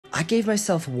I gave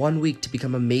myself 1 week to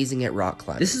become amazing at rock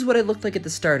climbing. This is what I looked like at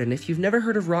the start, and if you've never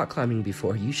heard of rock climbing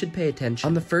before, you should pay attention.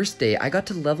 On the first day, I got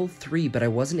to level 3, but I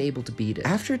wasn't able to beat it.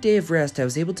 After a day of rest, I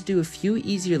was able to do a few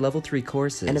easier level 3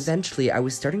 courses, and eventually I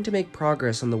was starting to make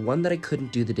progress on the one that I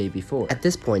couldn't do the day before. At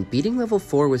this point, beating level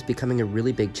 4 was becoming a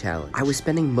really big challenge. I was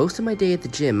spending most of my day at the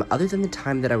gym other than the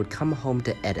time that I would come home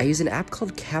to edit. I use an app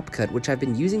called CapCut, which I've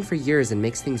been using for years and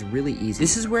makes things really easy.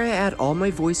 This is where I add all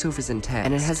my voiceovers and text,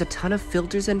 and it has a ton of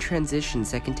filters and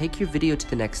transitions that can take your video to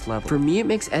the next level. For me, it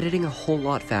makes editing a whole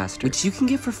lot faster, which you can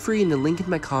get for free in the link in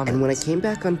my comments. And when I came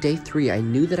back on day 3, I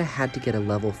knew that I had to get a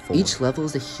level 4. Each level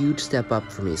is a huge step up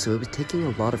for me, so it was taking a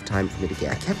lot of time for me to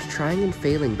get. I kept trying and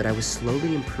failing, but I was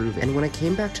slowly improving. And when I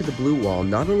came back to the blue wall,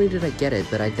 not only did I get it,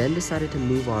 but I then decided to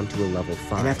move on to a level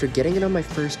 5. And after getting it on my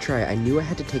first try, I knew I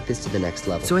had to take this to the next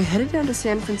level. So I headed down to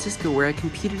San Francisco where I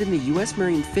competed in the US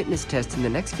Marine Fitness test, and the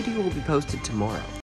next video will be posted tomorrow.